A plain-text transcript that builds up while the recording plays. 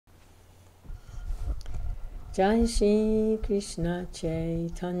Jai Shri Krishna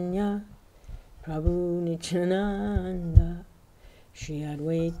Chaitanya Prabhu Nityananda Shri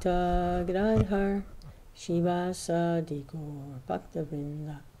Advaita Gadadhar Shivasadi Gaur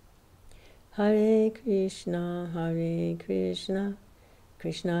Bhaktavrinda. Hare Krishna, Krishna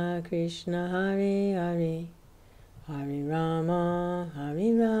Krishna, Hare Hare, Hare Rama,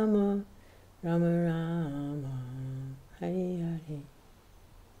 Rama Rama, Hare Hare.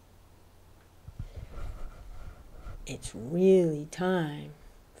 It's really time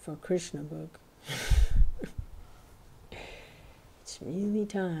for Krishna book. It's really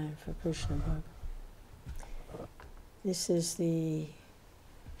time for Krishna book. This is the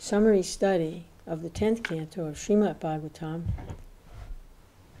summary study of the 10th canto of Srimad Bhagavatam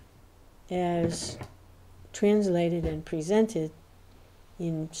as translated and presented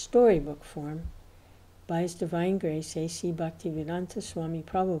in storybook form by His Divine Grace A.C. Bhaktivedanta Swami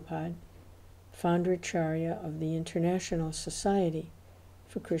Prabhupada, founder Acharya of the International Society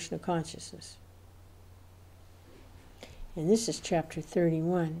for Krishna Consciousness. And this is chapter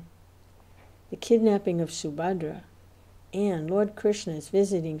 31, the kidnapping of Subhadra, and Lord Krishna is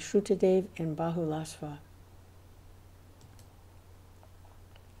visiting Srutadeva and Bahulasva.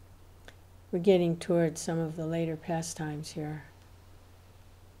 We're getting towards some of the later pastimes here.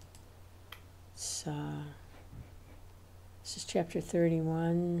 This is chapter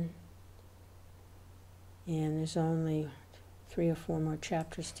 31, and there's only 3 or 4 more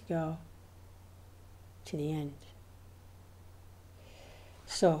chapters to go to the end.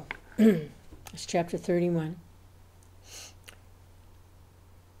 So, it's chapter 31.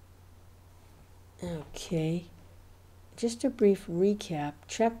 Okay, just a brief recap.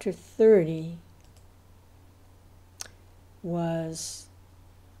 Chapter 30 was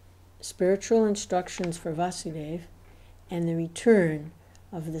spiritual instructions for Vasudeva and the return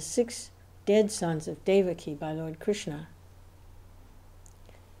of the 6 dead sons of Devaki by Lord Krishna.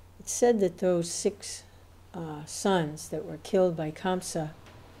 It's said that those 6 sons that were killed by Kamsa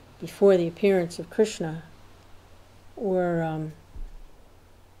before the appearance of Krishna were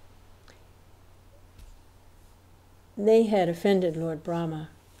they had offended Lord Brahma.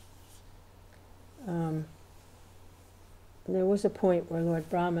 There was a point where Lord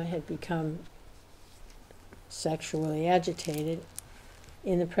Brahma had become sexually agitated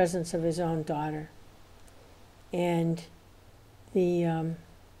in the presence of his own daughter. And these,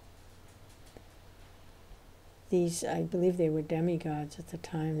 I believe they were demigods at the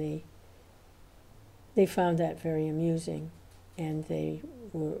time, they found that very amusing, and they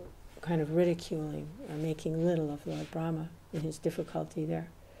were kind of ridiculing or making little of Lord Brahma in his difficulty there.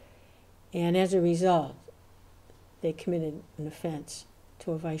 And as a result, they committed an offense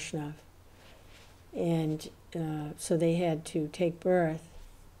to a Vaishnava. And so they had to take birth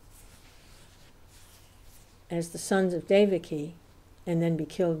as the sons of Devaki and then be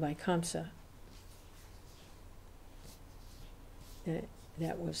killed by Kamsa.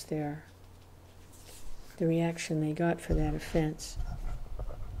 That was the reaction they got for that offense.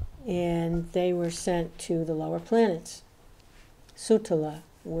 And they were sent to the lower planets, Sutala,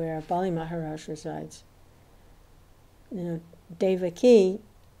 where Bali Maharaj resides. Devaki,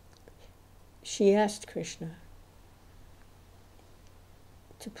 she asked Krishna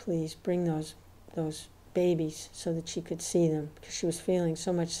to please bring those babies so that she could see them, because she was feeling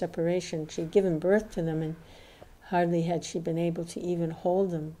so much separation. She had given birth to them, and hardly had she been able to even hold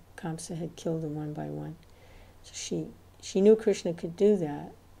them. Kamsa had killed them one by one. So she knew Krishna could do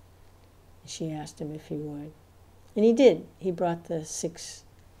that. She asked him if he would. And he did. He brought the six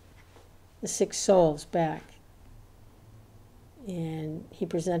souls back. And he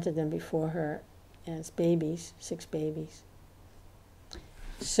presented them before her as babies, 6 babies.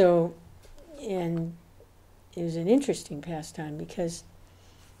 So, and it was an interesting pastime because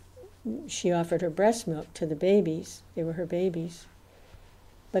she offered her breast milk to the babies. They were her babies.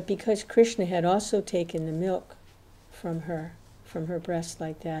 But because Krishna had also taken the milk from her breast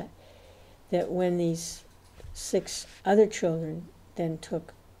like that when these 6 other children then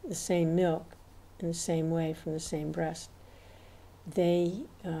took the same milk in the same way from the same breast, they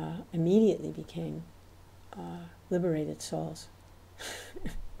immediately became liberated souls.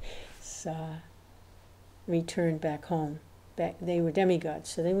 So, returned back home. They were demigods,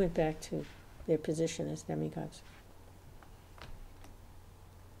 so they went back to their position as demigods.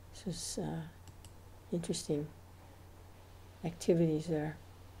 This is interesting activities there.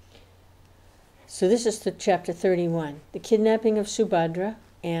 So this is the chapter 31, the kidnapping of Subhadra,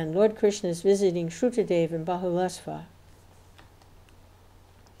 and Lord Krishna is visiting Srutadeva and Bahulasva.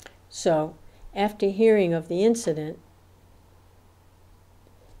 So, after hearing of the incident,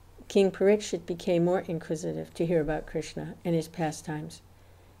 King Parikshit became more inquisitive to hear about Kṛṣṇa and his pastimes,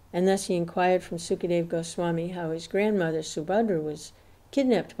 and thus he inquired from Sukadeva Goswami how his grandmother Subhadra was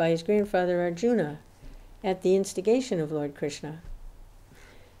kidnapped by his grandfather Arjuna at the instigation of Lord Kṛṣṇa.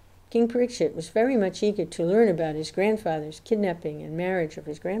 King Parikshit was very much eager to learn about his grandfather's kidnapping and marriage of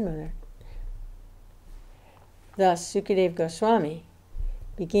his grandmother. Thus, Sukadeva Goswami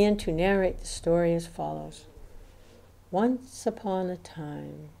began to narrate the story as follows. Once upon a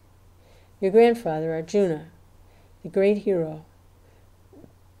time, your grandfather Arjuna, the great hero,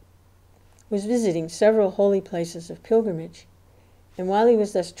 was visiting several holy places of pilgrimage, and while he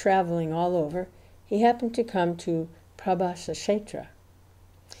was thus traveling all over, he happened to come to Prabhasa Kshetra.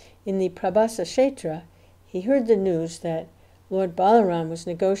 In the Prabhasa Kshetra, he heard the news that Lord Balaram was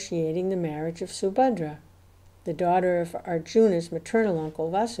negotiating the marriage of Subhadra, the daughter of Arjuna's maternal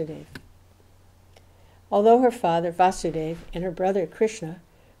uncle Vasudeva. Although her father Vasudeva and her brother Kṛṣṇa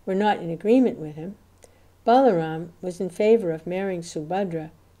were not in agreement with him, Balaram was in favor of marrying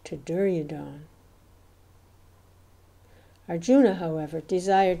Subhadra to Duryodhana. Arjuna, however,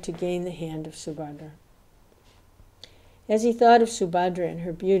 desired to gain the hand of Subhadra. As he thought of Subhadra and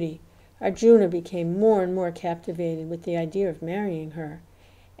her beauty, Arjuna became more and more captivated with the idea of marrying her,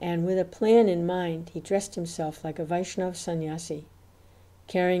 and with a plan in mind, he dressed himself like a Vaishnava sannyasi,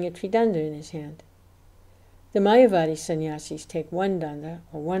 carrying a tridanda in his hand. The Mayavadi sannyasis take one danda,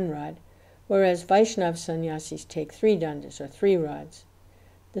 or one rod, whereas Vaishnava sannyasis take 3 dandas, or 3 rods.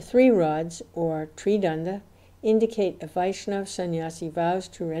 The 3 rods, or tridanda, indicate a Vaishnava sannyasi vows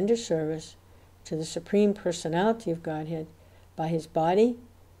to render service to the Supreme Personality of Godhead by his body,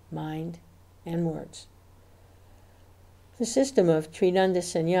 mind, and words. The system of Tridanda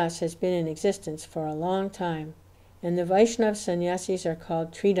Sannyas has been in existence for a long time, and the Vaishnava sannyasis are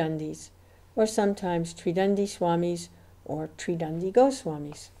called Tridandis, or sometimes Tridandi Swamis or Tridandi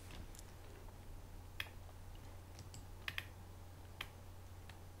Goswamis.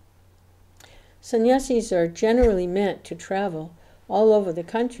 Sannyasis are generally meant to travel all over the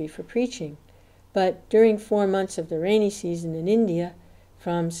country for preaching, but during 4 months of the rainy season in India,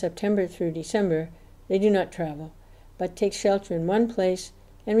 from September through December, they do not travel, but take shelter in one place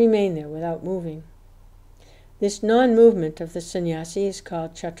and remain there without moving. This non-movement of the sannyasi is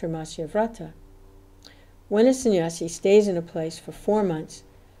called Chaturmasya Vrata. When a sannyasi stays in a place for 4 months,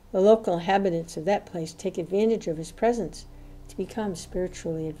 the local inhabitants of that place take advantage of his presence to become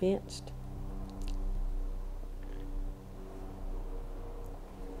spiritually advanced.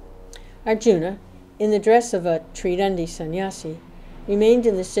 Arjuna, in the dress of a Tridandi sannyasi, remained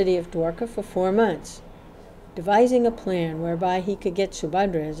in the city of Dwarka for 4 months, devising a plan whereby he could get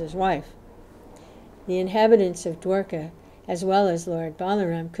Subhadra as his wife. The inhabitants of Dwarka, as well as Lord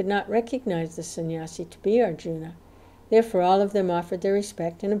Balaram, could not recognize the sannyasi to be Arjuna. Therefore all of them offered their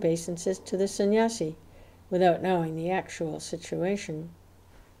respect and obeisances to the sannyasi, without knowing the actual situation.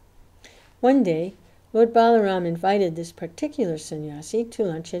 One day, Lord Balaram invited this particular sannyasi to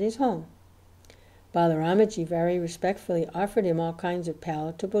lunch at his home. Balaramaji very respectfully offered him all kinds of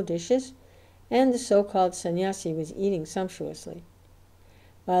palatable dishes, and the so-called sannyasi was eating sumptuously.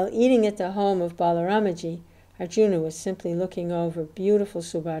 While eating at the home of Balaramaji, Arjuna was simply looking over beautiful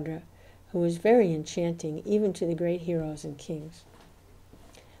Subhadra, who was very enchanting even to the great heroes and kings.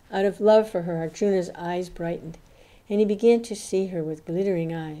 Out of love for her, Arjuna's eyes brightened, and he began to see her with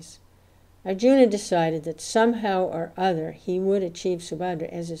glittering eyes. Arjuna decided that somehow or other he would achieve Subhadra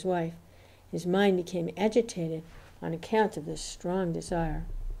as his wife. His mind became agitated on account of this strong desire.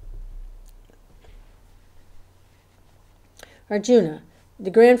 Arjuna,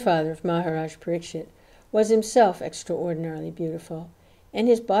 the grandfather of Maharaj Parikshit, was himself extraordinarily beautiful, and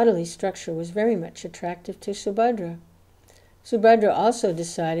his bodily structure was very much attractive to Subhadra. Subhadra also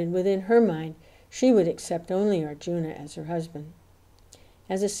decided within her mind she would accept only Arjuna as her husband.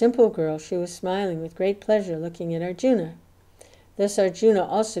 As a simple girl, she was smiling with great pleasure looking at Arjuna. Thus Arjuna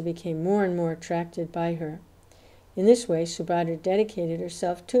also became more and more attracted by her. In this way, Subhadra dedicated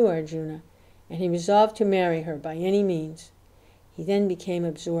herself to Arjuna, and he resolved to marry her by any means. He then became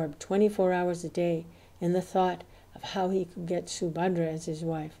absorbed 24 hours a day in the thought of how he could get Subhadra as his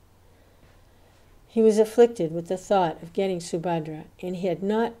wife. He was afflicted with the thought of getting Subhadra, and he had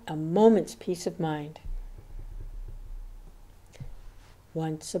not a moment's peace of mind.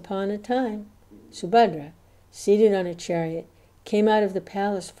 Once upon a time, Subhadra, seated on a chariot, came out of the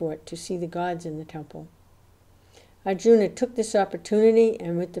palace fort to see the gods in the temple. Arjuna took this opportunity,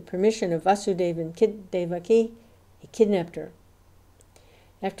 and with the permission of Vasudeva and Devaki, he kidnapped her.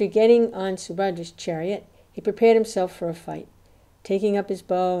 After getting on Subhadra's chariot, he prepared himself for a fight. Taking up his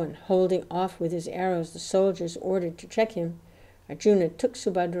bow and holding off with his arrows the soldiers ordered to check him, Arjuna took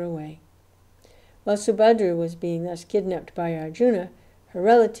Subhadra away. While Subhadra was being thus kidnapped by Arjuna, her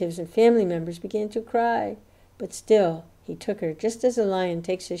relatives and family members began to cry, but still he took her just as a lion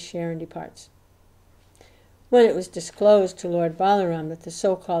takes his share and departs. When it was disclosed to Lord Balaram that the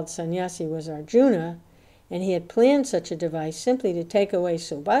so-called sannyasi was Arjuna, and he had planned such a device simply to take away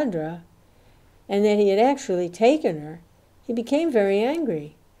Subhadra, and that he had actually taken her, he became very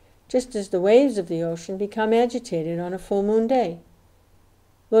angry, just as the waves of the ocean become agitated on a full moon day.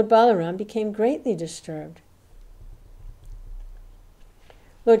 Lord Balaram became greatly disturbed.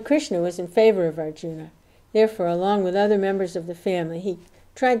 Lord Kṛṣṇa was in favor of Arjuna. Therefore, along with other members of the family, he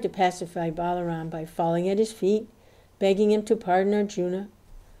tried to pacify Balaram by falling at his feet, begging him to pardon Arjuna.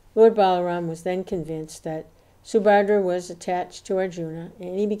 Lord Balaram was then convinced that Subhadra was attached to Arjuna,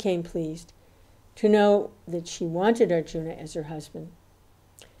 and he became pleased to know that she wanted Arjuna as her husband.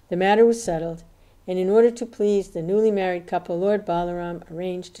 The matter was settled, and in order to please the newly married couple, Lord Balaram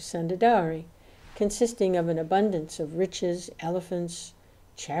arranged to send a dowry, consisting of an abundance of riches, elephants,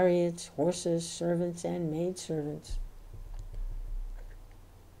 chariots, horses, servants, and maidservants.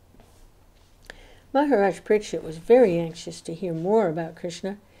 Maharaj Parikshit was very anxious to hear more about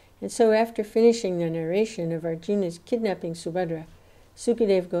Kṛṣṇa, and so after finishing the narration of Arjuna's kidnapping Subhadra,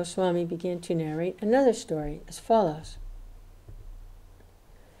 Srutadeva Goswami began to narrate another story as follows.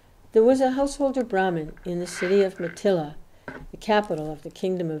 There was a householder Brahmin in the city of Mithila, the capital of the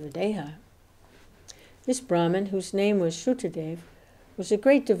kingdom of Videha. This Brahmin, whose name was Srutadeva, was a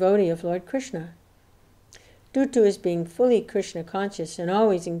great devotee of Lord Kṛṣṇa. Due to his being fully Kṛṣṇa conscious and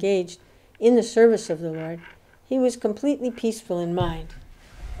always engaged in the service of the Lord, he was completely peaceful in mind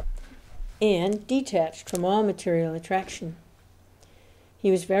and detached from all material attraction.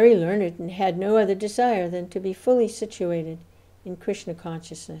 He was very learned and had no other desire than to be fully situated in Kṛṣṇa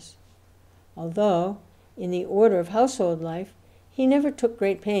consciousness. Although, in the order of household life, he never took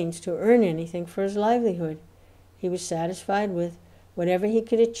great pains to earn anything for his livelihood. He was satisfied with whatever he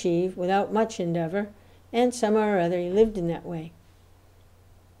could achieve without much endeavor, and somehow or other he lived in that way.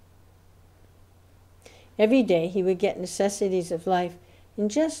 Every day he would get necessities of life in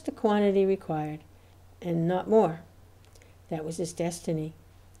just the quantity required, and not more. That was his destiny.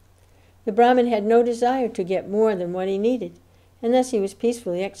 The Brahmin had no desire to get more than what he needed, and thus he was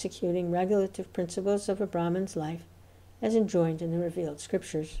peacefully executing regulative principles of a Brahmin's life, as enjoined in the revealed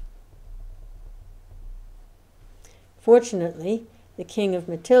scriptures. Fortunately, the king of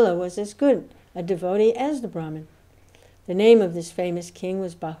Mithila was as good a devotee as the Brahmin. The name of this famous king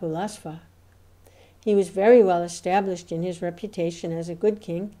was Bahulasva. He was very well established in his reputation as a good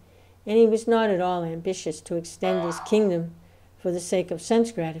king, and he was not at all ambitious to extend his kingdom for the sake of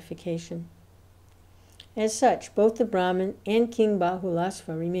sense gratification. As such, both the Brahmin and King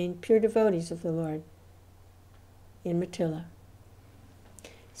Bahulasva remained pure devotees of the Lord in Mithila.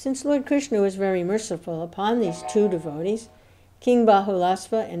 Since Lord Kṛṣṇa was very merciful upon these two devotees, King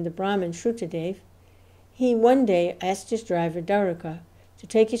Bahulasva and the Brahmin Srutadeva, he one day asked his driver Dwaraka to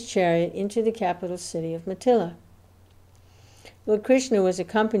take his chariot into the capital city of Mithila. Lord Kṛṣṇa was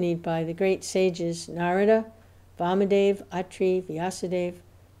accompanied by the great sages Narada, Vamadeva, Atri, Vyasadeva,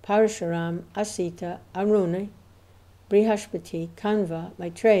 Parashuram, Asita, Aruna, Brihaspati, Kanva,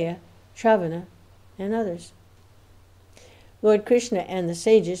 Maitreya, Shravana, and others. Lord Kṛṣṇa and the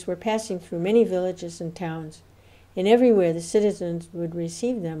sages were passing through many villages and towns, and everywhere the citizens would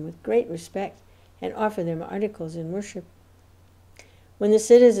receive them with great respect and offer them articles in worship. When the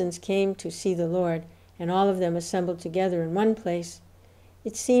citizens came to see the Lord, and all of them assembled together in one place,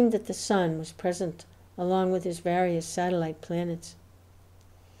 it seemed that the sun was present along with his various satellite planets.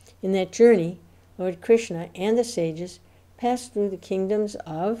 In that journey, Lord Kṛṣṇa and the sages passed through the kingdoms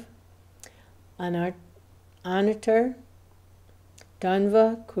of Anatar,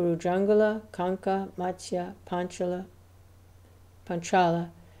 Danva, Kurujangala, Kanka, Matsya, Panchala,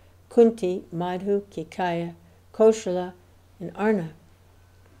 Kunti, Madhu, Kekaya, Koshala, and Arna.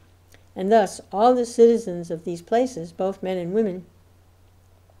 And thus all the citizens of these places, both men and women,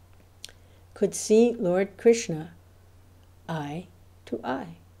 could see Lord Kṛṣṇa eye to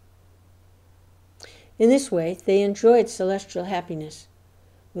eye. In this way, they enjoyed celestial happiness,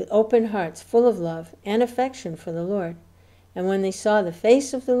 with open hearts full of love and affection for the Lord. And when they saw the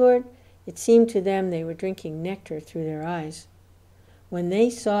face of the Lord, it seemed to them they were drinking nectar through their eyes. When they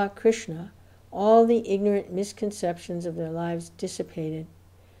saw Kṛṣṇa, all the ignorant misconceptions of their lives dissipated.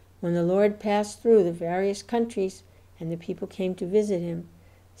 When the Lord passed through the various countries and the people came to visit him,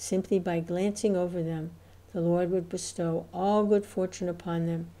 simply by glancing over them, the Lord would bestow all good fortune upon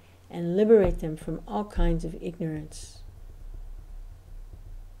them and liberate them from all kinds of ignorance.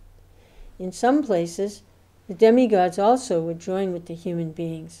 In some places, The demigods also would join with the human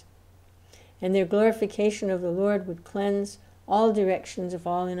beings, and their glorification of the Lord would cleanse all directions of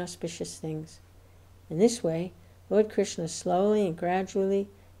all inauspicious things. In this way, Lord Kṛṣṇa slowly and gradually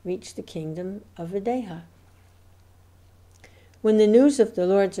reached the kingdom of Videha. When the news of the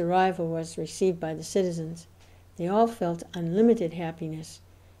Lord's arrival was received by the citizens, they all felt unlimited happiness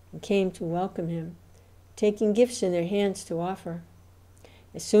and came to welcome him, taking gifts in their hands to offer.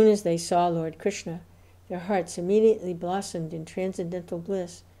 As soon as they saw Lord Kṛṣṇa, their hearts immediately blossomed in transcendental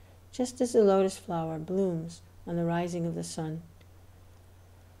bliss, just as the lotus flower blooms on the rising of the sun.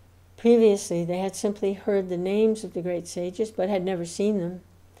 Previously, they had simply heard the names of the great sages, but had never seen them.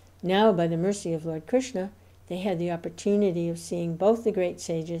 Now, by the mercy of Lord Kṛṣṇa, they had the opportunity of seeing both the great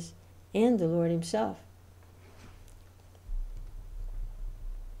sages and the Lord himself.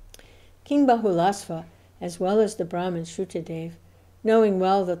 King Bahulasva, as well as the Brahmin Srutadeva, knowing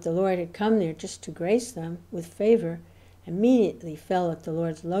well that the Lord had come there just to grace them with favor, immediately fell at the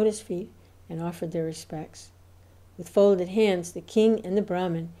Lord's lotus feet and offered their respects. With folded hands, the king and the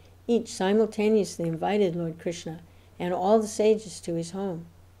Brahmin each simultaneously invited Lord Kṛṣṇa and all the sages to his home.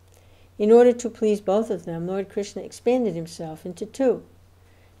 In order to please both of them, Lord Kṛṣṇa expanded himself into two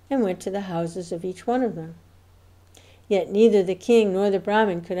and went to the houses of each one of them. Yet neither the king nor the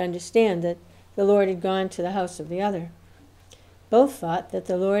Brahmin could understand that the Lord had gone to the house of the other. Both thought that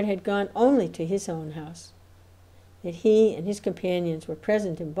the Lord had gone only to his own house. That he and his companions were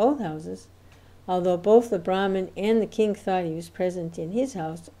present in both houses, although both the Brahmin and the king thought he was present in his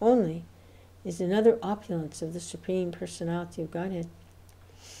house only, is another opulence of the Supreme Personality of Godhead.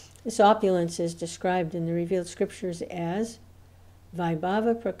 This opulence is described in the revealed scriptures as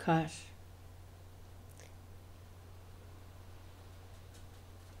Vaibhava Prakash.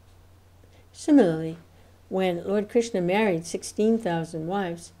 Similarly, when Lord Kṛṣṇa married 16,000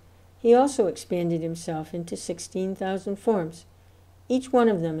 wives, he also expanded himself into 16,000 forms, each one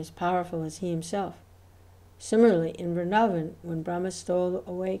of them as powerful as he himself. Similarly, in Vrindavan, when Brahma stole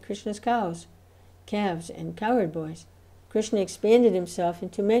away Krishna's cows, calves, and cowherd boys, Kṛṣṇa expanded himself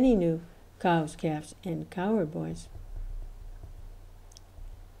into many new cows, calves, and cowherd boys.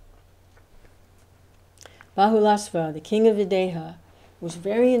 Bahulasva, the king of Videha, was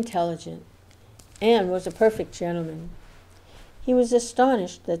very intelligent and was a perfect gentleman. He was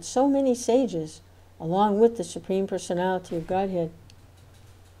astonished that so many sages, along with the Supreme Personality of Godhead,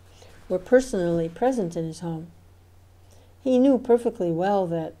 were personally present in his home. He knew perfectly well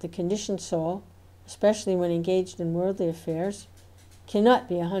that the conditioned soul, especially when engaged in worldly affairs, cannot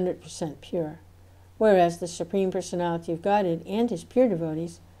be 100% pure, whereas the Supreme Personality of Godhead and his pure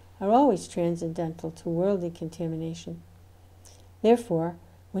devotees are always transcendental to worldly contamination. Therefore,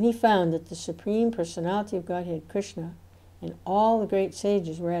 when he found that the Supreme Personality of Godhead, Kṛṣṇa, and all the great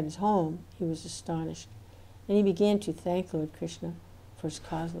sages were at his home, he was astonished, and he began to thank Lord Kṛṣṇa for his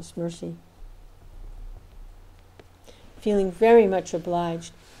causeless mercy. Feeling very much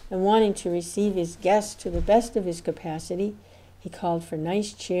obliged and wanting to receive his guests to the best of his capacity, he called for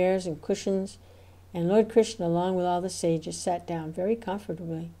nice chairs and cushions, and Lord Kṛṣṇa, along with all the sages, sat down very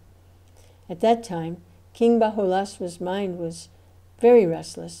comfortably. At that time, King Bahulasva's mind was very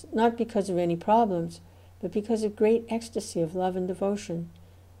restless, not because of any problems, but because of great ecstasy of love and devotion.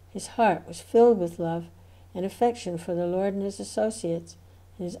 His heart was filled with love and affection for the Lord and his associates,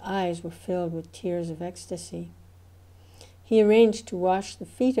 and his eyes were filled with tears of ecstasy. He arranged to wash the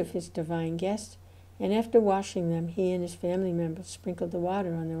feet of his divine guests, and after washing them, he and his family members sprinkled the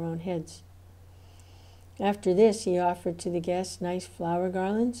water on their own heads. After this, he offered to the guests nice flower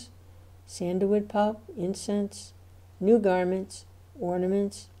garlands, sandalwood pulp, incense, new garments,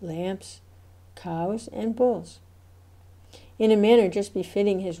 ornaments, lamps, cows, and bulls. In a manner just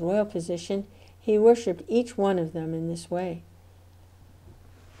befitting his royal position, he worshipped each one of them in this way.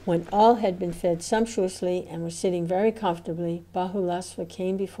 When all had been fed sumptuously and were sitting very comfortably, Bahulasva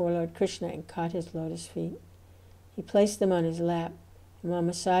came before Lord Kṛṣṇa and caught his lotus feet. He placed them on his lap, and while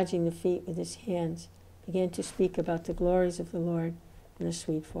massaging the feet with his hands, began to speak about the glories of the Lord in a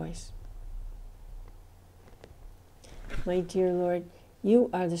sweet voice. My dear Lord, you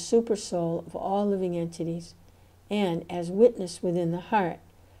are the super soul of all living entities, and, as witness within the heart,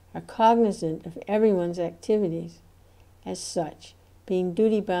 are cognizant of everyone's activities. As such, being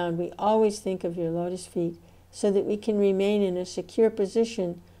duty-bound, we always think of your lotus feet so that we can remain in a secure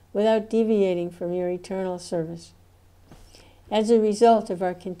position without deviating from your eternal service. As a result of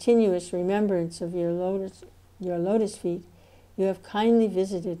our continuous remembrance of your lotus feet, you have kindly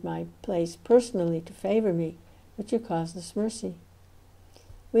visited my place personally to favor me with your causeless mercy.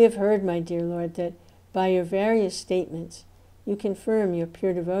 We have heard, my dear Lord, that by your various statements you confirm your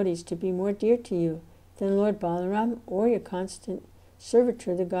pure devotees to be more dear to you than Lord Balaram or your constant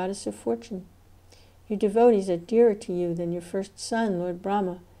servitor, the goddess of fortune. Your devotees are dearer to you than your first son, Lord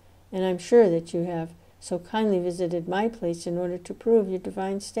Brahma, and I'm sure that you have so kindly visited my place in order to prove your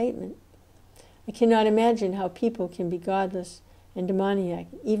divine statement. I cannot imagine how people can be godless and demoniac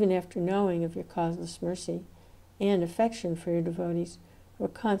even after knowing of your causeless mercy and affection for your devotees who are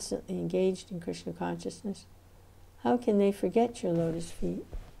constantly engaged in Krishna consciousness. How can they forget your lotus feet?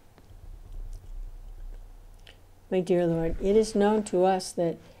 My dear Lord, it is known to us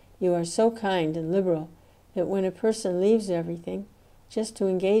that you are so kind and liberal that when a person leaves everything just to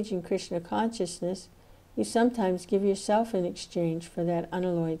engage in Krishna consciousness, you sometimes give yourself in exchange for that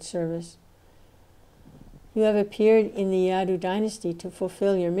unalloyed service. You have appeared in the Yadu dynasty to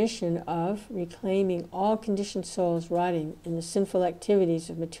fulfill your mission of reclaiming all conditioned souls rotting in the sinful activities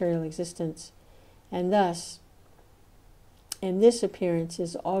of material existence, and this appearance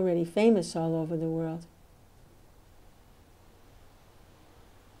is already famous all over the world.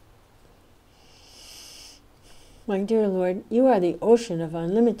 My dear Lord, you are the ocean of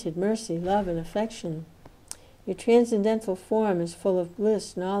unlimited mercy, love, and affection. Your transcendental form is full of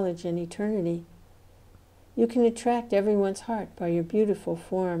bliss, knowledge, and eternity. You can attract everyone's heart by your beautiful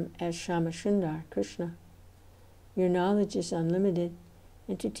form as Shama Sundar, Krishna. Your knowledge is unlimited,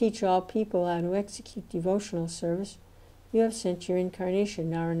 and to teach all people how to execute devotional service, you have sent your incarnation,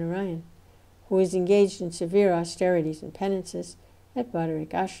 Narayan, who is engaged in severe austerities and penances at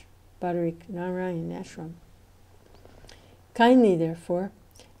Badarik Narayan Ashram. Kindly, therefore,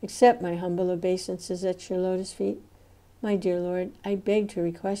 accept my humble obeisances at your lotus feet. My dear Lord, I beg to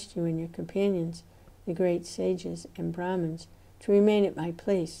request you and your companions, the great sages and Brahmins, to remain at my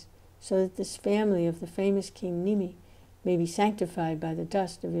place, so that this family of the famous King Nimi may be sanctified by the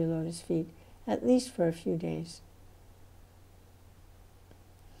dust of your lotus feet, at least for a few days.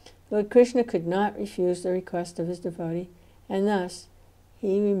 Lord Krishna could not refuse the request of his devotee, and thus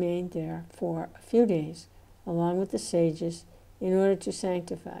he remained there for a few days, along with the sages, in order to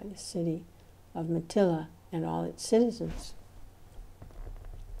sanctify the city of Mithila and all its citizens.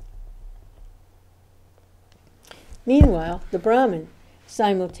 Meanwhile, the Brahmin,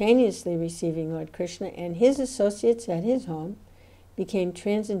 simultaneously receiving Lord Krishna and his associates at his home, became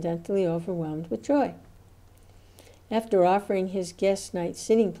transcendentally overwhelmed with joy. After offering his guests night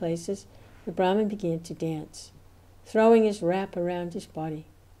sitting places, the Brahmin began to dance, throwing his wrap around his body.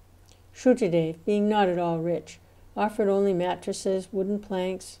 Srutadeva, being not at all rich, offered only mattresses, wooden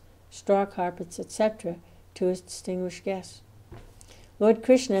planks, straw carpets, etc. to his distinguished guests. Lord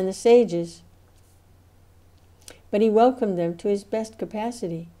Krishna and the sages, but he welcomed them to his best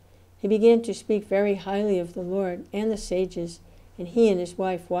capacity. He began to speak very highly of the Lord and the sages, and he and his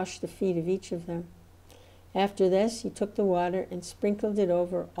wife washed the feet of each of them. After this, he took the water and sprinkled it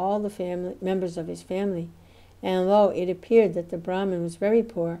over all the members of his family, and although it appeared that the Brahmin was very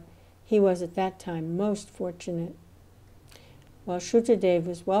poor, he was at that time most fortunate. While Srutadeva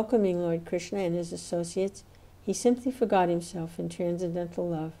was welcoming Lord Krishna and his associates, he simply forgot himself in transcendental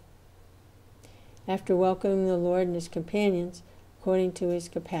love. After welcoming the Lord and his companions, according to his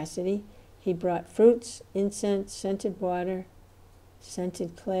capacity, he brought fruits, incense, scented water,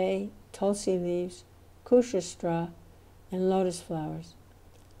 scented clay, tulsi leaves, kusha straw, and lotus flowers.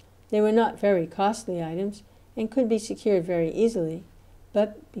 They were not very costly items and could be secured very easily,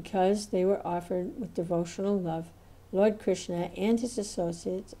 but because they were offered with devotional love, Lord Krishna and his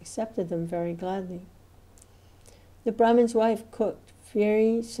associates accepted them very gladly. The Brahmin's wife cooked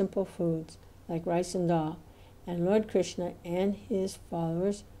very simple foods, like rice and dal, and Lord Krishna and his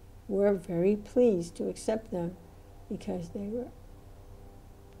followers were very pleased to accept them because they were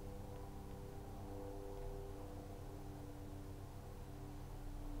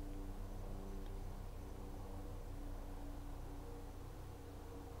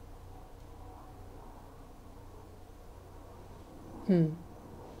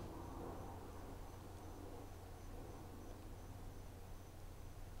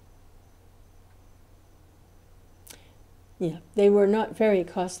They were not very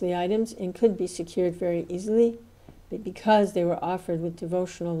costly items and could be secured very easily, but because they were offered with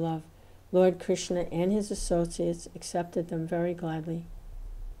devotional love, Lord Krishna and his associates accepted them very gladly.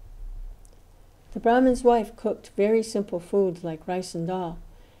 The Brahmin's wife cooked very simple foods like rice and dal,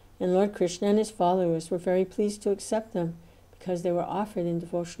 and Lord Krishna and his followers were very pleased to accept them because they were offered in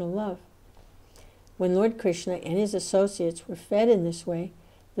devotional love. When Lord Krishna and his associates were fed in this way,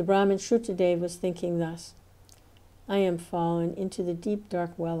 the Brahmin Srutadeva was thinking thus: I am fallen into the deep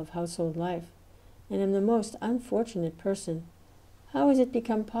dark well of household life, and am the most unfortunate person. How has it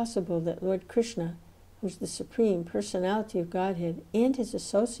become possible that Lord Krishna, who is the Supreme Personality of Godhead, and his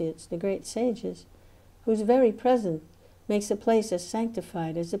associates, the great sages, whose very presence makes a place as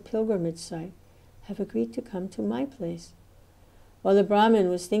sanctified as a pilgrimage site, have agreed to come to my place." While the Brahmin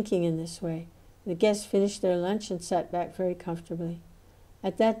was thinking in this way, the guests finished their lunch and sat back very comfortably.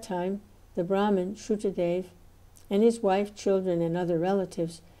 At that time, the Brahmin, Srutadeva, and his wife, children, and other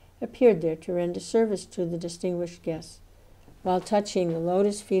relatives appeared there to render service to the distinguished guests. While touching the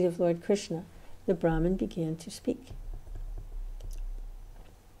lotus feet of Lord Krishna, the Brahmin began to speak.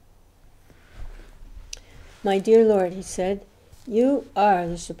 "My dear Lord," he said, "you are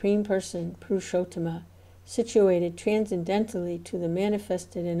the Supreme Person, Purushottama, situated transcendentally to the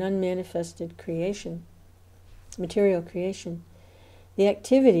manifested and unmanifested creation, material creation. The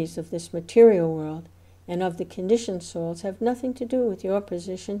activities of this material world and of the conditioned souls have nothing to do with your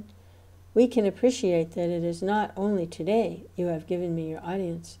position. We can appreciate that it is not only today you have given me your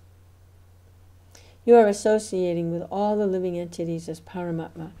audience. You are associating with all the living entities as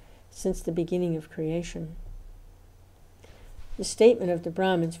Paramatma since the beginning of creation." The statement of the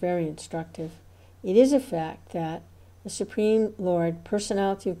Brahmin is very instructive. It is a fact that the Supreme Lord,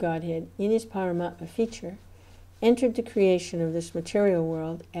 Personality of Godhead, in his Paramatma feature, entered the creation of this material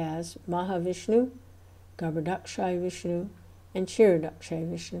world as Mahavishnu, Garbhodakshaya Vishnu, and Kshirodakshaya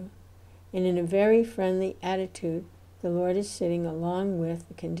Vishnu. And in a very friendly attitude, the Lord is sitting along with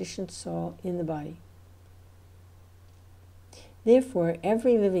the conditioned soul in the body. Therefore,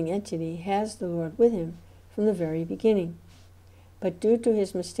 every living entity has the Lord with him from the very beginning. But due to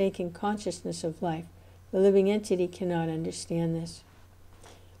his mistaken consciousness of life, the living entity cannot understand this.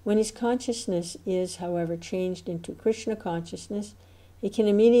 When his consciousness is, however, changed into Krishna consciousness, he can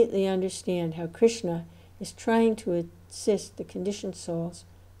immediately understand how Krishna is trying to assist the conditioned souls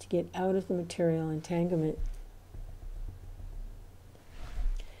to get out of the material entanglement.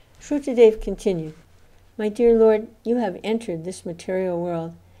 Srutadeva continued, "My dear Lord, you have entered this material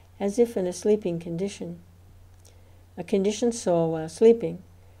world as if in a sleeping condition. A conditioned soul, while sleeping,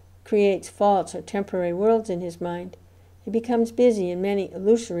 creates false or temporary worlds in his mind. He becomes busy in many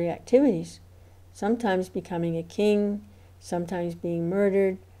illusory activities, sometimes becoming a king, sometimes being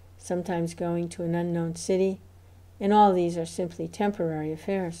murdered, sometimes going to an unknown city, and all these are simply temporary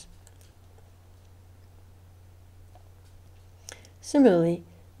affairs. Similarly,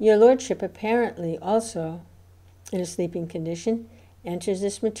 your Lordship apparently also, in a sleeping condition, enters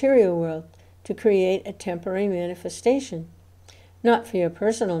this material world to create a temporary manifestation, not for your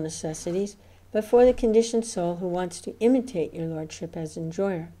personal necessities, but for the conditioned soul who wants to imitate your Lordship as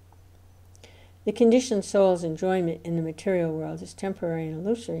enjoyer. The conditioned soul's enjoyment in the material world is temporary and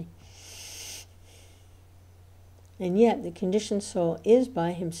illusory, and yet the conditioned soul is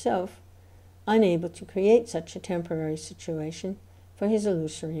by himself unable to create such a temporary situation for his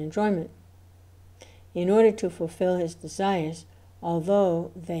illusory enjoyment. In order to fulfill his desires,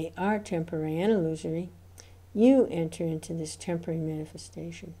 although they are temporary and illusory, you enter into this temporary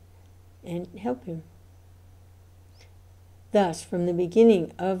manifestation and help him. Thus, from the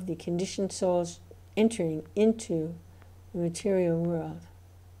beginning of the conditioned soul's entering into the material world,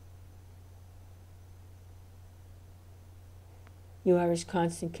 you are his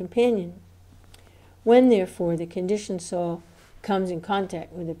constant companion. When, therefore, the conditioned soul comes in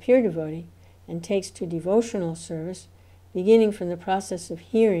contact with a pure devotee and takes to devotional service, beginning from the process of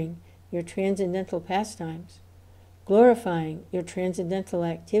hearing your transcendental pastimes, glorifying your transcendental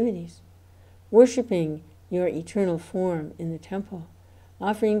activities, worshiping your eternal form in the temple,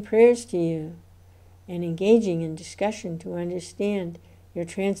 offering prayers to you, and engaging in discussion to understand your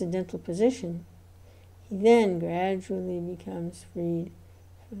transcendental position, he then gradually becomes freed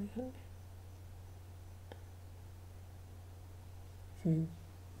from the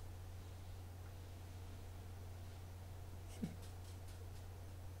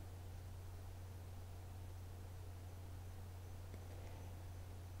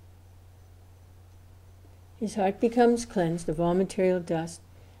His heart becomes cleansed of all material dust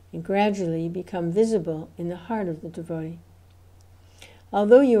and gradually become visible in the heart of the devotee.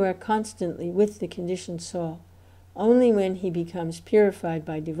 Although you are constantly with the conditioned soul, only when he becomes purified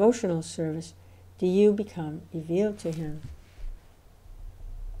by devotional service do you become revealed to him.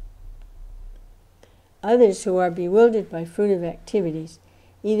 Others who are bewildered by fruitive activities,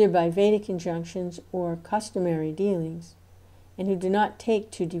 either by Vedic injunctions or customary dealings, and who do not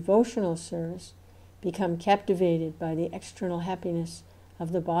take to devotional service, become captivated by the external happiness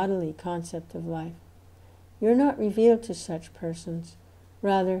of the bodily concept of life. You are not revealed to such persons.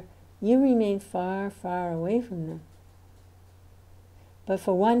 Rather, you remain far, far away from them. But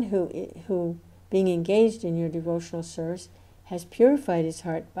for one who, being engaged in your devotional service, has purified his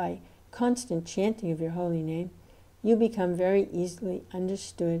heart by constant chanting of your holy name, you become very easily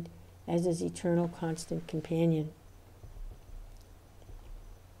understood as his eternal constant companion.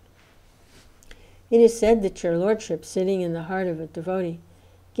 It is said that your Lordship, sitting in the heart of a devotee,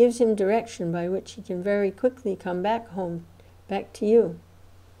 gives him direction by which he can very quickly come back home, back to you.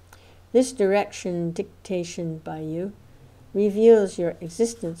 This direction, dictation by you, reveals your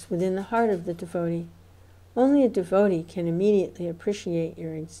existence within the heart of the devotee. Only a devotee can immediately appreciate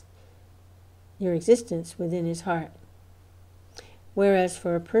your existence within his heart. Whereas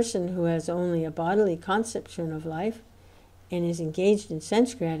for a person who has only a bodily conception of life and is engaged in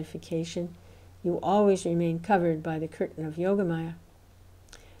sense gratification, you always remain covered by the curtain of Yogamaya.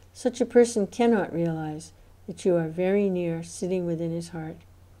 Such a person cannot realize that you are very near, sitting within his heart.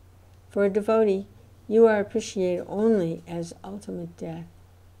 For a devotee, you are appreciated only as ultimate death.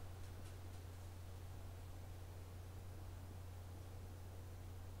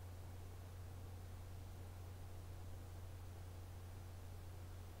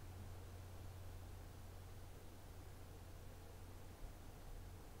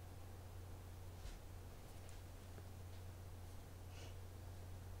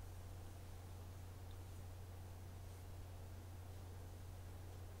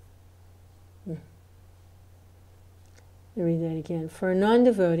 Let me read that again. For a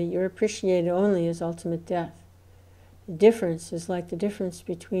non-devotee, you're appreciated only as ultimate death. The difference is like the difference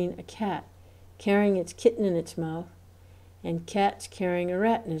between a cat carrying its kitten in its mouth and cats carrying a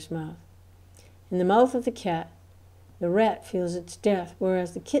rat in his mouth. In the mouth of the cat, the rat feels its death,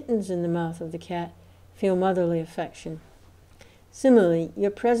 whereas the kittens in the mouth of the cat feel motherly affection. Similarly,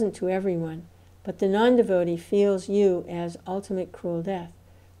 you're present to everyone, but the non-devotee feels you as ultimate cruel death,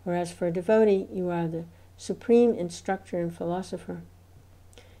 whereas for a devotee, you are the supreme instructor and philosopher.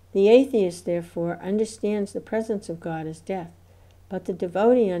 The atheist, therefore, understands the presence of God as death, but the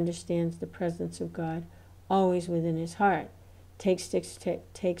devotee understands the presence of God always within his heart, takes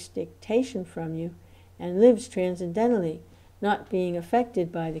dictation from you, and lives transcendentally, not being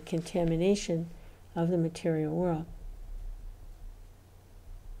affected by the contamination of the material world.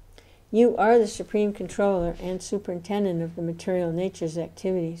 You are the supreme controller and superintendent of the material nature's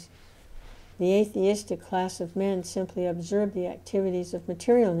activities. The atheistic class of men simply observe the activities of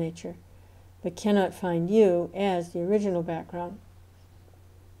material nature, but cannot find you as the original background.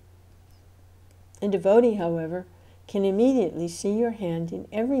 A devotee, however, can immediately see your hand in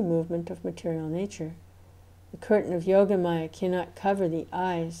every movement of material nature. The curtain of Yogamaya cannot cover the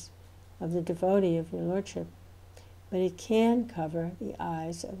eyes of the devotee of your Lordship, but it can cover the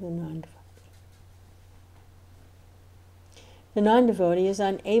eyes of the non-devotee. The non-devotee is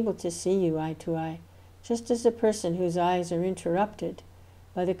unable to see you eye to eye, just as a person whose eyes are interrupted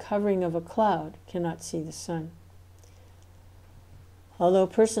by the covering of a cloud cannot see the sun. Although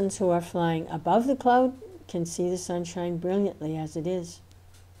persons who are flying above the cloud can see the sunshine brilliantly as it is.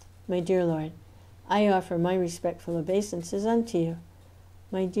 My dear Lord, I offer my respectful obeisances unto you.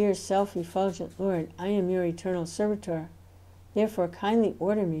 My dear self-effulgent Lord, I am your eternal servitor. Therefore kindly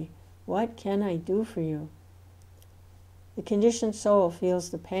order me, what can I do for you? The conditioned soul feels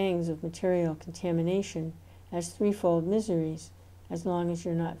the pangs of material contamination as threefold miseries, as long as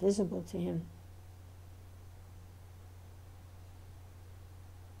you're not visible to him.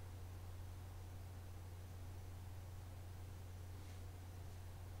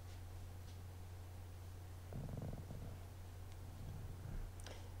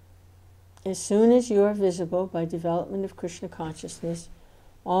 As soon as you are visible by development of Krishna consciousness,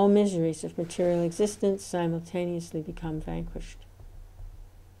 all miseries of material existence simultaneously become vanquished.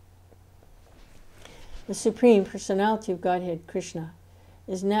 The Supreme Personality of Godhead, Kṛṣṇa,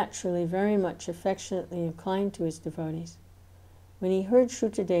 is naturally very much affectionately inclined to his devotees. When he heard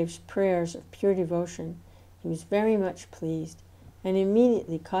Srutadeva's prayers of pure devotion, he was very much pleased, and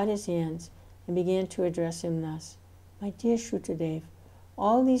immediately caught his hands and began to address him thus: My dear Srutadeva,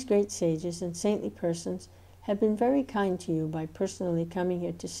 all these great sages and saintly persons have been very kind to you by personally coming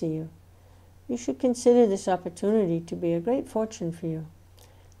here to see you. You should consider this opportunity to be a great fortune for you.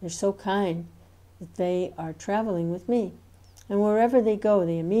 They're so kind that they are traveling with me, and wherever they go,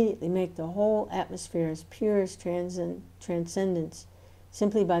 they immediately make the whole atmosphere as pure as transcendence,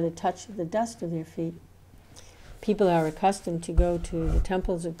 simply by the touch of the dust of their feet. People are accustomed to go to the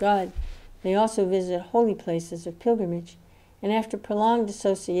temples of God. They also visit holy places of pilgrimage, and after prolonged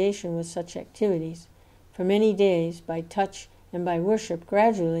association with such activities, for many days, by touch and by worship,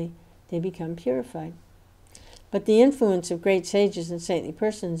 gradually they become purified. But the influence of great sages and saintly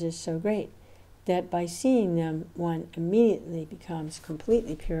persons is so great that by seeing them, one immediately becomes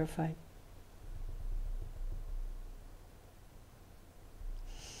completely purified.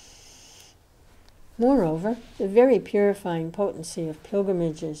 Moreover, the very purifying potency of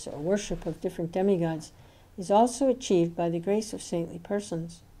pilgrimages or worship of different demigods is also achieved by the grace of saintly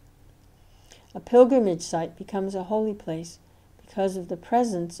persons. A pilgrimage site becomes a holy place because of the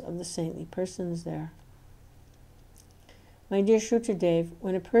presence of the saintly persons there. My dear Srutadeva,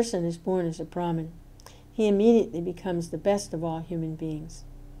 when a person is born as a Brahmin, he immediately becomes the best of all human beings.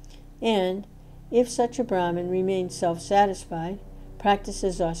 And if such a Brahmin remains self-satisfied,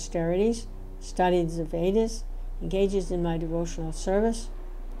 practices austerities, studies the Vedas, engages in my devotional service,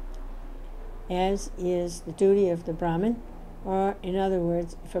 as is the duty of the Brahmin, or in other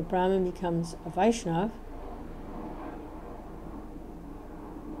words, if a Brahmin becomes a Vaishnava,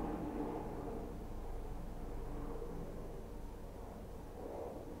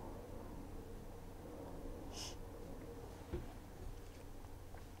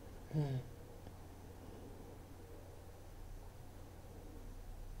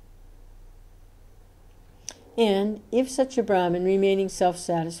 and if such a Brahmin, remaining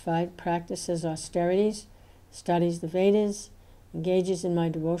self-satisfied, practices austerities, studies the Vedas, engages in my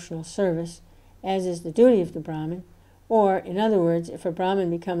devotional service, as is the duty of the Brahmin, or, in other words, if a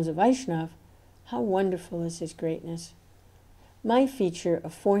Brahmin becomes a Vaishnava, how wonderful is his greatness! My feature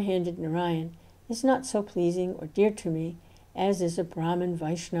of four-handed Narayan is not so pleasing or dear to me as is a Brahmin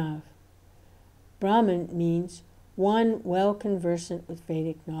Vaishnava. Brahmin means one well conversant with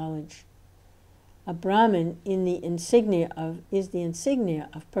Vedic knowledge. A Brahmin is the insignia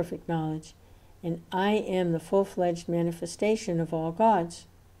of perfect knowledge, and I am the full-fledged manifestation of all gods.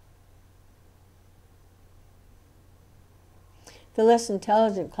 The less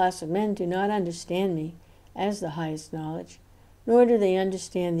intelligent class of men do not understand me as the highest knowledge, nor do they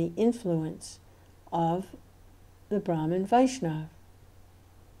understand the influence of the Brahmin Vaishnava.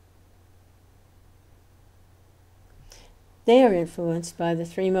 They are influenced by the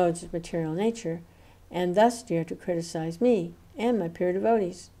three modes of material nature, and thus dare to criticize me and my pure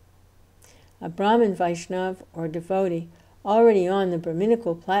devotees. A Brahmin Vaishnava or devotee already on the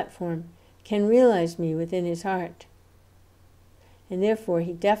Brahminical platform can realize me within his heart, and therefore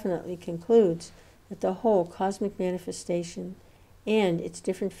he definitely concludes that the whole cosmic manifestation and its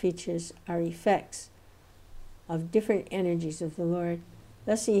different features are effects of different energies of the Lord.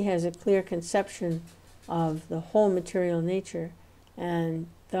 Thus he has a clear conception of the whole material nature, and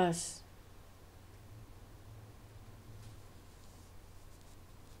thus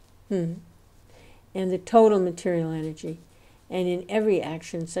and the total material energy, and in every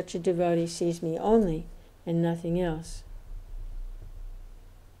action such a devotee sees me only and nothing else.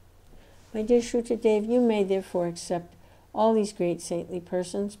 My dear Srutadeva, you may therefore accept all these great saintly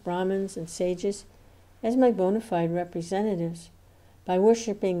persons, Brahmins and sages, as my bona fide representatives. By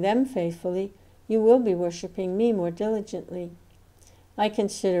worshipping them faithfully, you will be worshipping me more diligently. I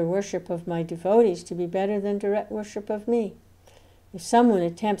consider worship of my devotees to be better than direct worship of me. If someone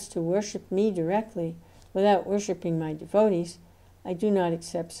attempts to worship me directly without worshipping my devotees, I do not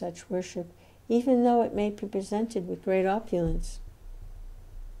accept such worship, even though it may be presented with great opulence.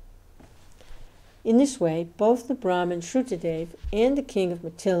 In this way, both the Brahmin Srutadeva and the king of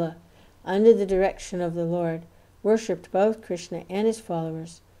Mithila, under the direction of the Lord, worshipped both Kṛṣṇa and his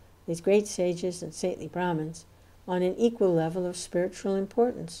followers, these great sages and saintly Brahmins, on an equal level of spiritual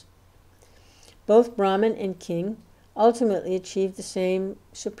importance. Both Brahmin and king ultimately achieved the same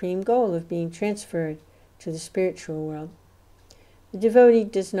supreme goal of being transferred to the spiritual world. The devotee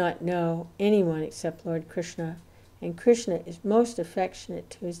does not know anyone except Lord Kṛṣṇa, and Kṛṣṇa is most affectionate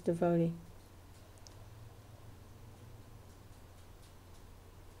to his devotee.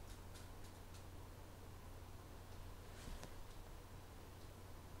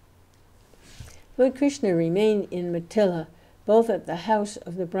 Lord Kṛṣṇa remained in Mithila, both at the house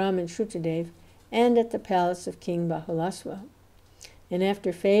of the Brahmin Srutadeva and at the palace of King Bahulasva, and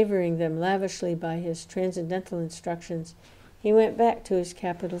after favoring them lavishly by his transcendental instructions, he went back to his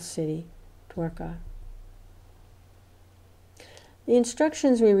capital city, Dwarka. The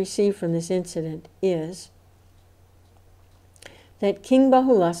instructions we receive from this incident is that King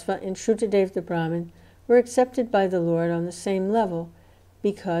Bahulasva and Srutadeva the Brahmin were accepted by the Lord on the same level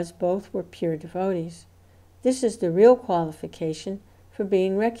because both were pure devotees. This is the real qualification for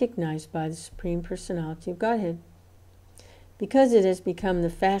being recognized by the Supreme Personality of Godhead. Because it has become the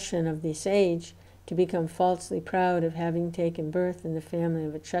fashion of this age to become falsely proud of having taken birth in the family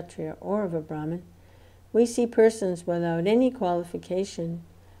of a Kshatriya or of a Brahmin, we see persons without any qualification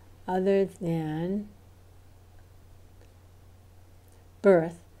other than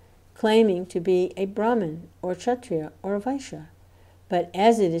birth claiming to be a Brahmin or Kshatriya or a Vaishya. But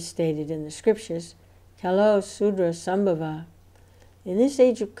as it is stated in the scriptures, Kalo Sudra Sambhava, in this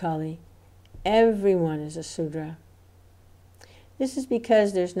age of Kali, everyone is a Sudra. This is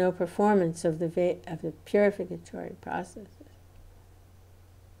because there's no performance of the purificatory processes.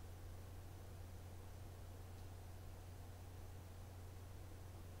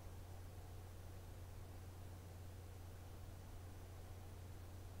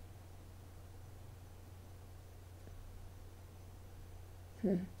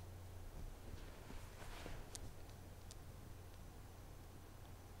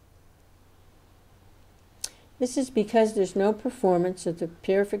 This is because there's no performance of the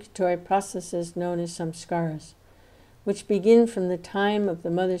purificatory processes known as samskaras, which begin from the time of the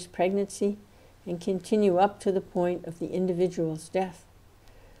mother's pregnancy and continue up to the point of the individual's death.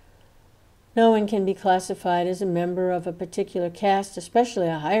 No one can be classified as a member of a particular caste, especially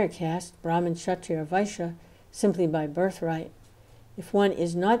a higher caste, Brahmin, Kshatriya, or Vaishya, simply by birthright. If one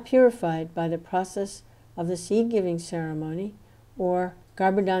is not purified by the process of the seed-giving ceremony, or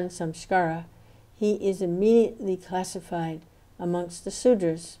Garbhodan Samskara, he is immediately classified amongst the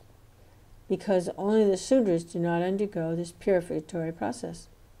Sudras, because only the Sudras do not undergo this purificatory process.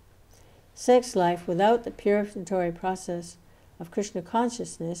 Sex life without the purificatory process of Krishna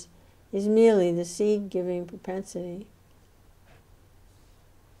consciousness is merely the seed-giving propensity.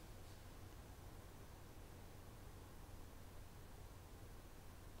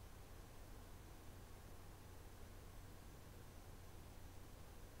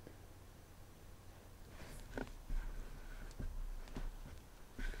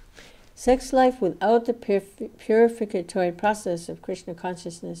 Sex life without the purificatory process of Krishna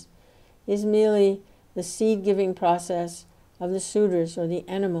consciousness is merely the seed-giving process of the Sudras or the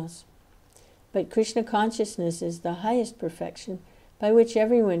animals. But Krishna consciousness is the highest perfection by which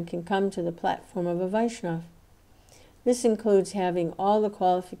everyone can come to the platform of a Vaishnava. This includes having all the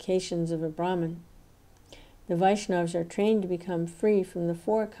qualifications of a Brahmin. The Vaishnavas are trained to become free from the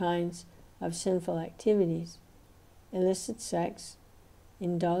 4 kinds of sinful activities: illicit sex,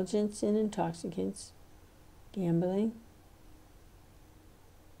 indulgence in intoxicants, gambling,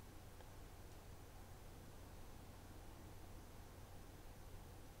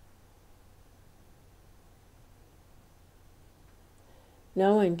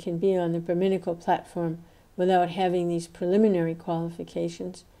 no one can be on the Brahminical platform without having these preliminary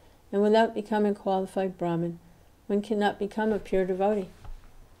qualifications, and without becoming qualified Brahmin, one cannot become a pure devotee.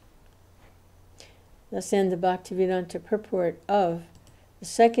 Thus end the Bhaktivedanta purport of the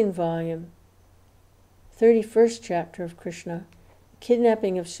 2nd volume, 31st chapter of Krishna,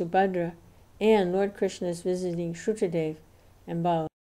 Kidnapping of Subhadra, and Lord Krishna's visiting Srutadeva and Bahulasva.